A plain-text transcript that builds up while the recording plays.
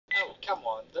come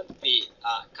on, don't be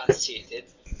conceited.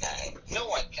 No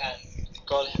one can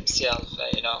call himself,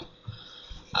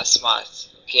 smart.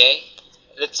 Okay,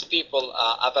 let people,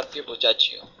 other people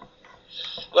judge you.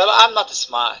 Well, I'm not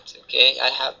smart. Okay, I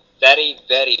have very,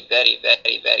 very, very,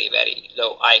 very, very, very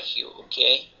low IQ.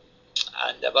 Okay,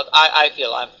 and but I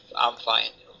feel I'm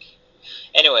fine. Okay.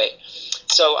 Anyway,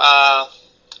 so I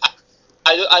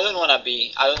don't want to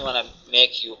be, I don't want to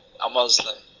make you a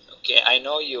Muslim. Okay, I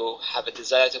know you have a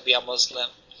desire to be a Muslim,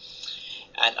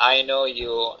 and I know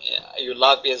you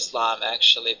love Islam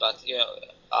actually, but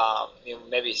you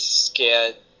may be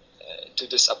scared to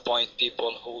disappoint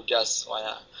people who just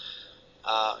wanna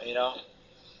you know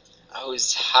who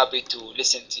is happy to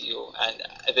listen to you, and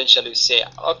eventually say,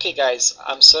 okay guys,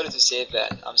 I'm sorry to say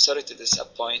that, I'm sorry to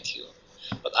disappoint you,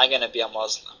 but I'm gonna be a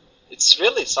Muslim. It's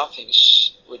really something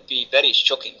would be very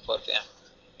shocking for them.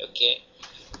 Okay,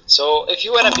 so if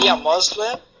you want to be a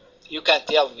Muslim, you can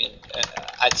tell me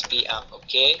at PM.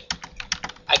 Okay,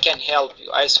 I can help you.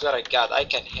 I swear to God, I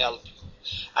can help you,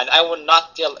 and I will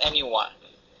not tell anyone.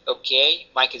 Okay,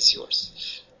 mic is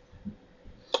yours.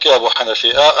 Okay, Abu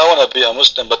Hanafi, I want to be a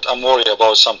Muslim, but I'm worried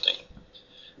about something.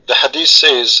 The hadith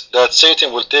says that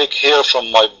Satan will take hair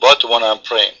from my butt when I'm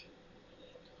praying.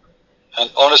 And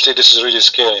honestly, this is really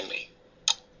scaring me.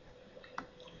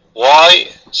 Why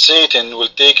Satan will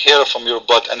take hair from your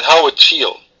butt, and how it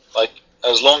feel? Like,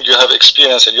 as long you have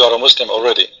experience and you are a Muslim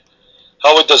already,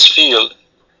 how it does feel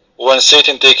when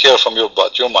Satan take hair from your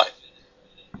butt, your mind?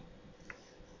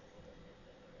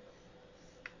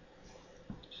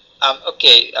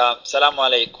 Okay, Salam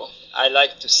alaikum. I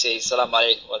like to say Salam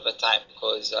alaikum all the time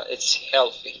because it's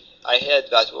healthy. I heard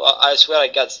that, well, I swear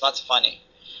to God, it's not funny.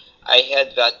 I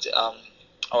heard that,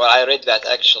 or I read that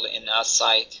actually in a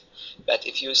site, that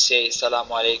if you say Salam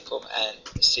alaikum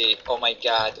and say, oh my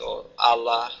God, or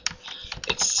Allah,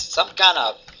 it's some kind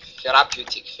of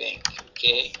therapeutic thing,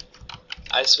 okay?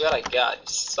 I swear to God,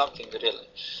 it's something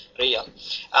real.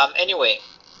 Anyway,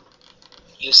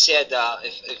 you said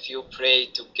if you pray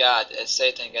to God,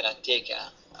 Satan gonna take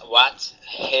a what?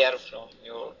 Hair from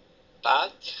your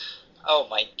butt? Oh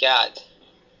my God.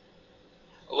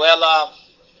 Well,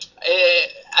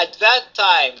 at that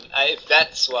time, if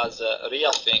that was a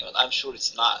real thing, I'm sure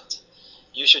it's not.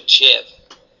 You should shave.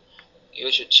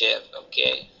 You should shave,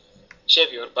 okay?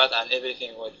 Shave your butt and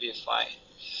everything will be fine.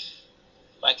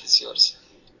 Mic is yours.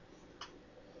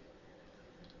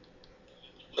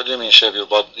 What do you mean shave your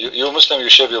butt? You're a Muslim, you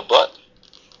shave your butt?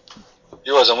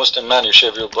 You as a Muslim man, you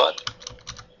shave your butt?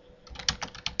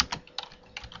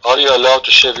 Are you allowed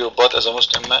to shave your butt as a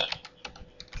Muslim man?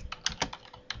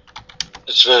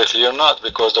 It's very clear not,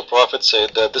 because the Prophet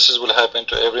said that this will happen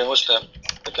to every Muslim.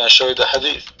 I can show you the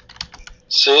hadith.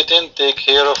 Satan take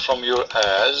hair from your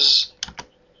ass,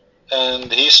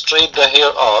 and he straight the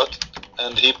hair out,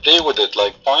 and he play with it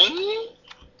like poing,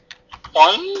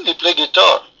 poing, he play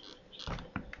guitar.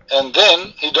 And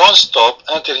then he don't stop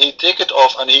until he take it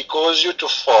off and he cause you to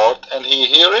fart and he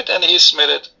hear it and he smell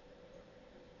it.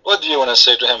 What do you want to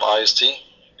say to him, IST?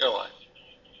 You're right.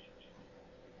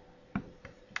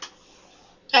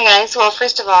 Hi guys, well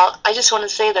first of all, I just want to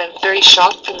say that I'm very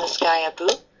shocked from this guy, Abu.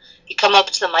 He come up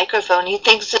to the microphone, he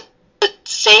thinks that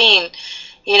saying,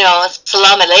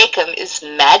 Salam Alaikum is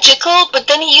magical, but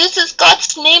then he uses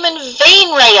God's name in vain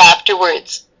right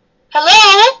afterwards.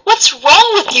 Hello? What's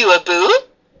wrong with you, Abu?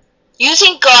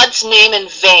 Using God's name in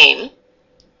vain,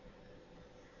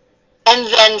 and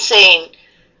then saying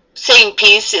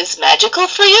peace is magical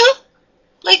for you?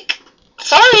 Like,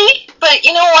 sorry, but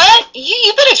you know what?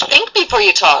 You better think before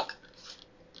you talk.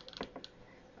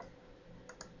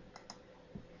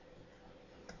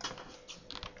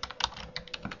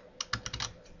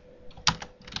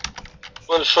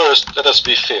 Well, first, let us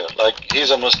be fair. Like,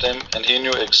 he's a Muslim and he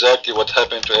knew exactly what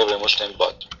happened to every Muslim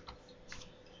but.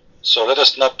 So let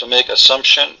us not to make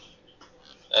assumption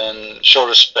and show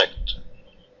respect.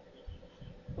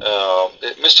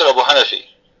 Mr. Abu Hanafi,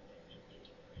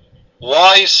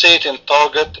 why Satan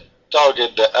target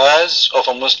the ass of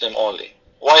a Muslim only?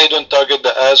 Why he don't target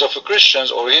the ass of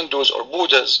Christians or Hindus or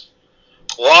Buddhas?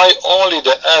 Why only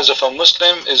the ass of a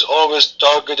Muslim is always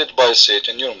targeted by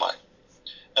Satan, your mind?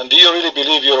 And do you really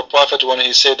believe you're a prophet when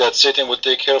he said that Satan will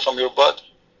take hair from your butt?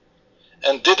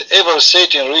 And did ever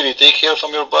Satan really take hair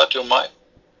from your butt, your mind?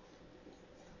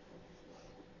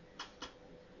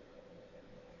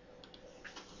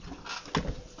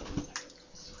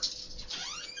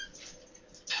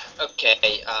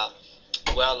 Okay,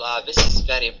 well, this is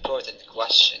very important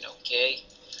question, okay?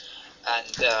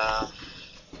 And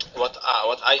what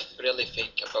I really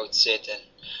think about Satan,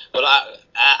 well,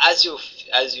 as you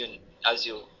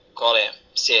call him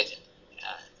Satan,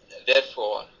 there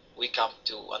we come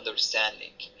to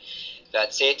understanding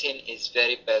that Satan is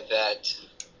very bad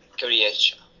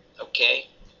creature. Okay,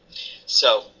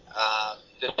 so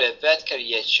the bad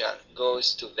creature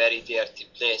goes to very dirty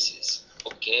places.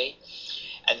 Okay,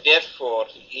 and therefore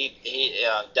he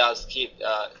does keep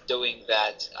doing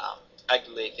that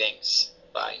ugly things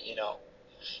by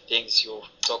things you're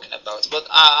talking about. But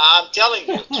I'm telling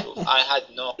you the truth. I had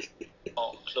no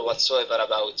clue whatsoever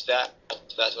about that.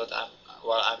 That's what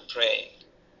I'm praying.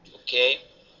 Okay.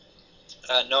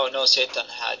 No, Satan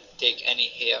had take any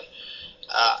hair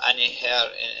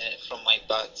from my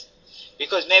butt,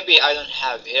 because maybe I don't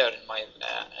have hair in my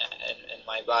in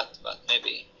my butt, but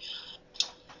maybe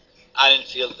I didn't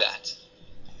feel that.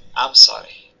 I'm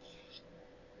sorry.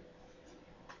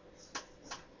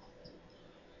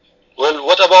 Well,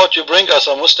 what about you bring us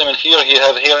a Muslim in here, he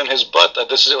have hair in his butt?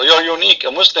 This is, you're unique,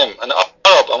 a Muslim, an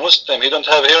Arab, a Muslim, he don't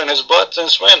have hair in his butt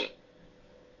since when?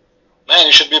 Man,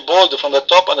 you should be bald from the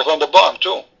top and from the bottom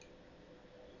too.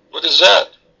 What is that?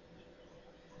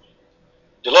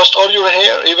 You lost all your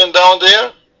hair, even down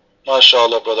there?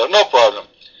 MashaAllah, brother, no problem.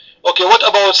 Okay, what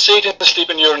about Satan sleep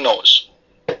in your nose?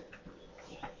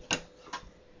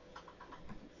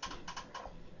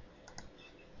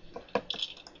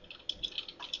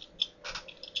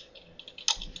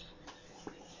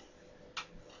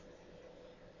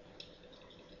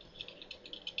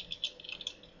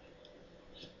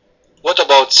 What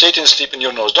about Satan sleep in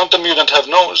your nose? Don't tell me you don't have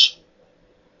nose.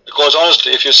 Because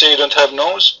honestly, if you say you don't have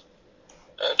nose,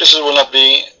 this will not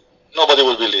be, nobody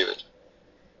will believe it.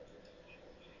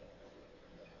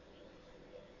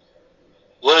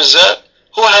 Where is that?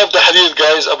 Who have the hadith,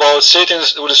 guys, about Satan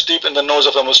will sleep in the nose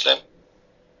of a Muslim?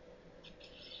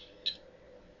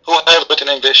 Who have it in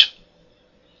English?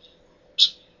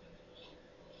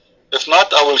 If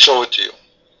not, I will show it to you.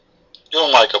 Your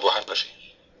mic, Abu Hanafi.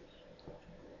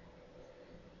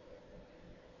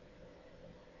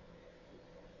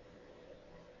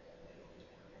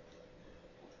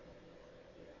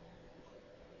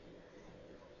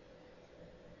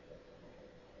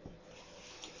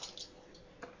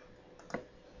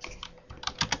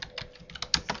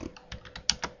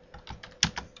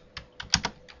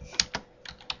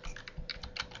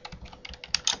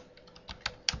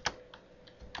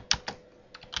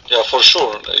 Yeah, for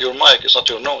sure. Your mic is not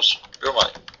your nose. Your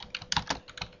mic.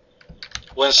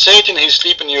 When Satan he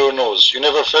sleep in your nose, you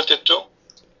never felt it too?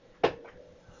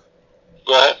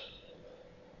 Go ahead.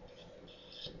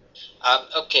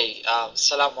 Okay.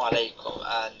 Assalamu alaikum,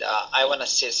 and I wanna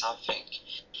say something.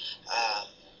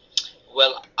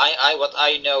 Well, what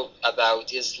I know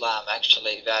about Islam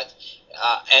actually, that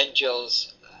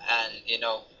angels and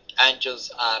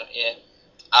angels are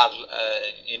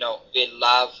they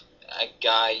love a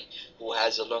guy who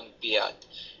has a long beard.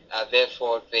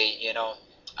 Therefore, they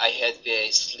I heard they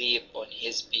sleep on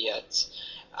his beards,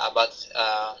 but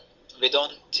we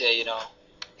don't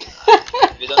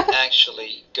we don't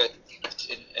actually get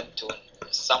into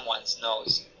someone's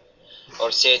nose,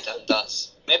 or Satan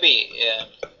does. Maybe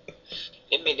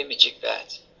let me check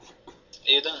that.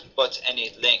 You don't put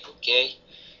any link, okay?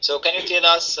 So can you tell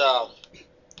us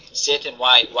Satan,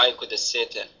 why could the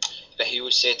Satan, the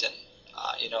huge Satan,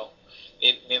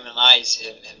 minimize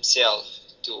himself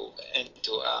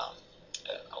into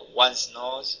one's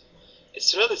nose?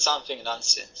 It's really something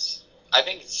nonsense. I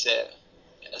think it's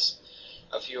yes,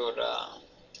 of your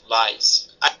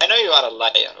lies. I know you are a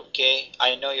liar, okay?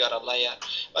 I know you are a liar,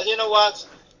 but you know what?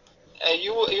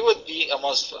 You would be a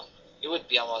Muslim. You would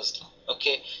be a Muslim,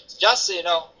 okay? Just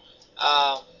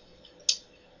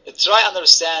try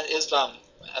understand Islam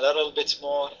a little bit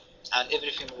more, and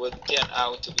everything would turn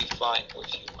out to be fine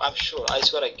with you. I'm sure. I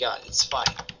swear to God, it's fine.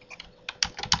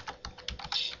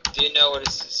 Do you know where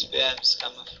this spam's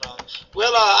coming from?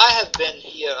 Well, I have been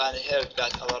here and heard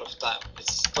that a lot of time.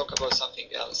 Let's talk about something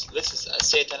else. This is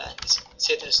Satan and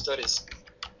Satan stories.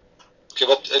 Okay,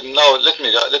 but now let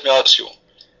me ask you.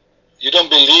 You don't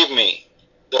believe me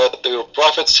that your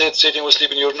prophet said Satan will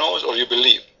sleep in your nose, or you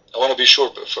believe? I want to be sure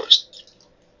first.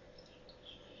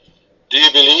 Do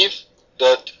you believe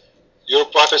that your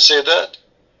prophet said that,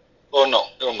 or no?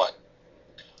 Your mind.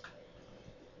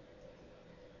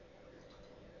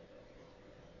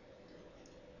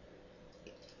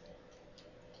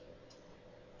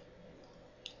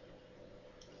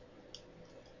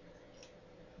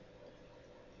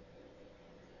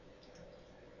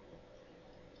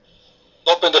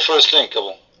 Open the first link,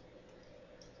 Abu.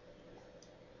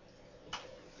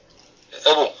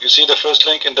 Abu, you see the first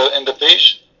link in the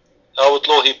page?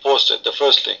 Outlaw he posted the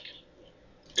first link.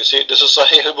 You see, this is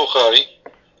Sahih al-Bukhari,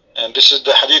 and this is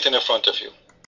the hadith in front of you.